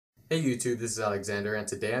Hey YouTube, this is Alexander, and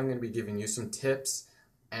today I'm going to be giving you some tips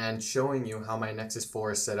and showing you how my Nexus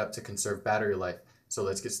 4 is set up to conserve battery life. So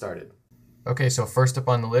let's get started. Okay, so first up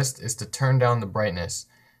on the list is to turn down the brightness.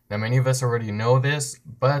 Now many of us already know this,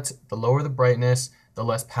 but the lower the brightness, the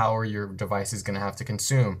less power your device is going to have to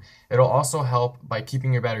consume. It'll also help by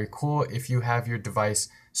keeping your battery cool if you have your device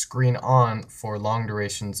screen on for long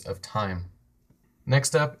durations of time.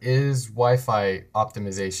 Next up is Wi-Fi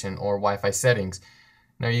optimization or Wi-Fi settings.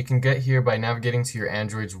 Now you can get here by navigating to your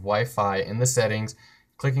Android's Wi-Fi in the settings,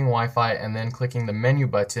 clicking Wi-Fi and then clicking the menu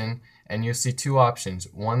button, and you'll see two options.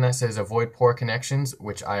 One that says avoid poor connections,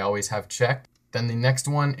 which I always have checked. Then the next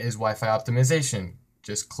one is Wi-Fi optimization.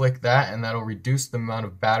 Just click that and that'll reduce the amount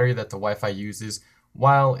of battery that the Wi-Fi uses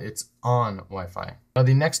while it's on Wi-Fi. Now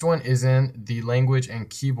the next one is in the language and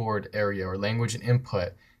keyboard area or language and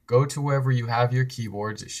input. Go to wherever you have your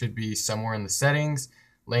keyboards. It should be somewhere in the settings,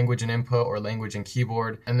 language and input or language and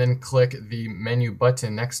keyboard, and then click the menu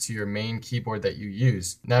button next to your main keyboard that you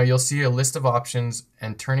use. Now you'll see a list of options,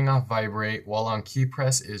 and turning off vibrate while on key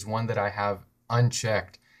press is one that I have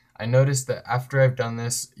unchecked. I noticed that after I've done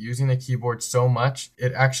this, using the keyboard so much,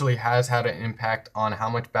 it actually has had an impact on how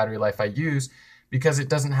much battery life I use, because it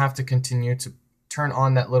doesn't have to continue to turn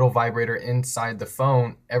on that little vibrator inside the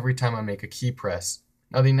phone every time I make a key press.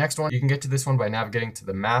 Now the next one, you can get to this one by navigating to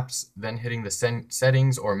the maps, then hitting the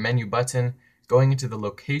settings or menu button, going into the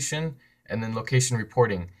location, and then location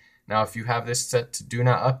reporting. Now if you have this set to do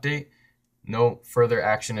not update, no further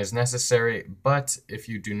action is necessary, but if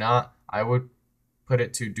you do not, I would put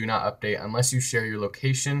it to do not update unless you share your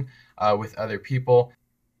location with other people.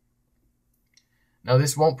 Now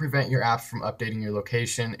this won't prevent your apps from updating your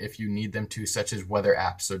location if you need them to, such as weather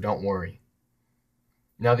apps, so don't worry.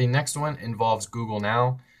 Now the next one involves Google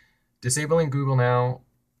Now. Disabling Google Now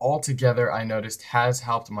altogether, I noticed, has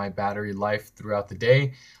helped my battery life throughout the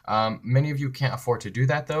day. Many of you can't afford to do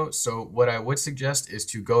that though, so what I would suggest is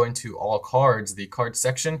to go into all cards, the cards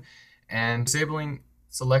section, and disabling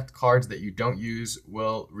select cards that you don't use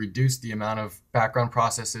will reduce the amount of background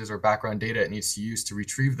processes or background data it needs to use to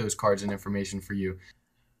retrieve those cards and information for you.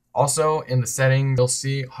 Also in the settings, you'll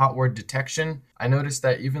see hot word detection. I noticed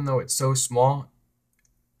that even though it's so small,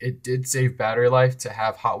 it did save battery life to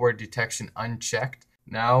have hot word detection unchecked.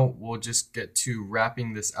 Now we'll just get to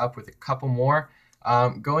wrapping this up with a couple more.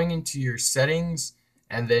 Going into your settings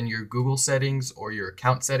and then your Google settings or your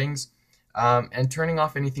account settings, and turning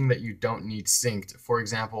off anything that you don't need synced. For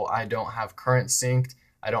example, I don't have current synced,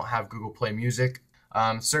 I don't have Google Play Music.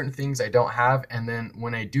 Certain things I don't have, and then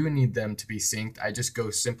when I do need them to be synced, I just go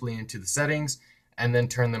simply into the settings and then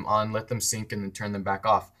turn them on, let them sync, and then turn them back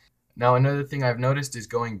off. Now another thing I've noticed is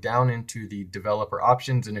going down into the developer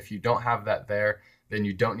options, and if you don't have that there, then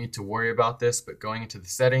you don't need to worry about this, but going into the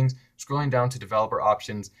settings, scrolling down to developer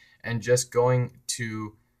options, and just going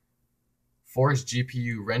to force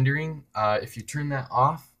GPU rendering. If you turn that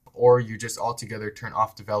off, or you just altogether turn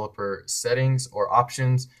off developer settings or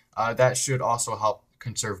options, that should also help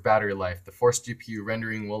conserve battery life. The forced GPU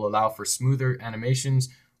rendering will allow for smoother animations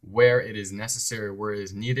where it is necessary, where it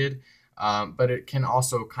is needed. But it can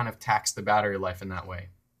also kind of tax the battery life in that way.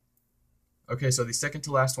 Okay, so the second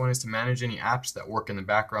to last one is to manage any apps that work in the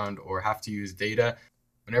background or have to use data.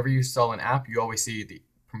 Whenever you install an app, you always see the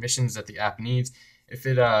permissions that the app needs. If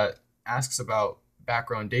it asks about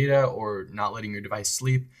background data or not letting your device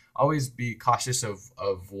sleep, always be cautious of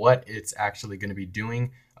what it's actually going to be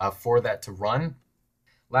doing for that to run.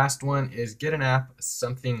 Last one is get an app,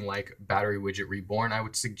 something like Battery Widget Reborn, I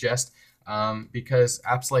would suggest. Because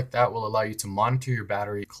apps like that will allow you to monitor your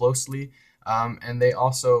battery closely, and they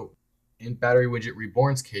also, in Battery Widget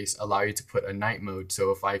Reborn's case, allow you to put a night mode.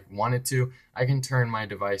 So if I wanted to, I can turn my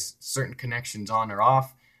device certain connections on or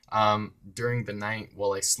off during the night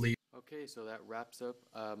while I sleep. Okay, so that wraps up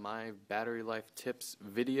my battery life tips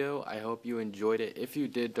video. I hope you enjoyed it. If you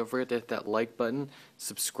did, don't forget to hit that like button,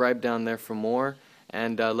 subscribe down there for more.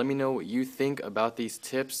 And let me know what you think about these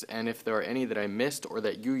tips and if there are any that I missed or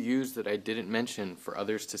that you used that I didn't mention for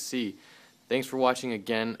others to see. Thanks for watching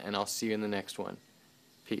again, and I'll see you in the next one.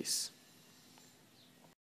 Peace.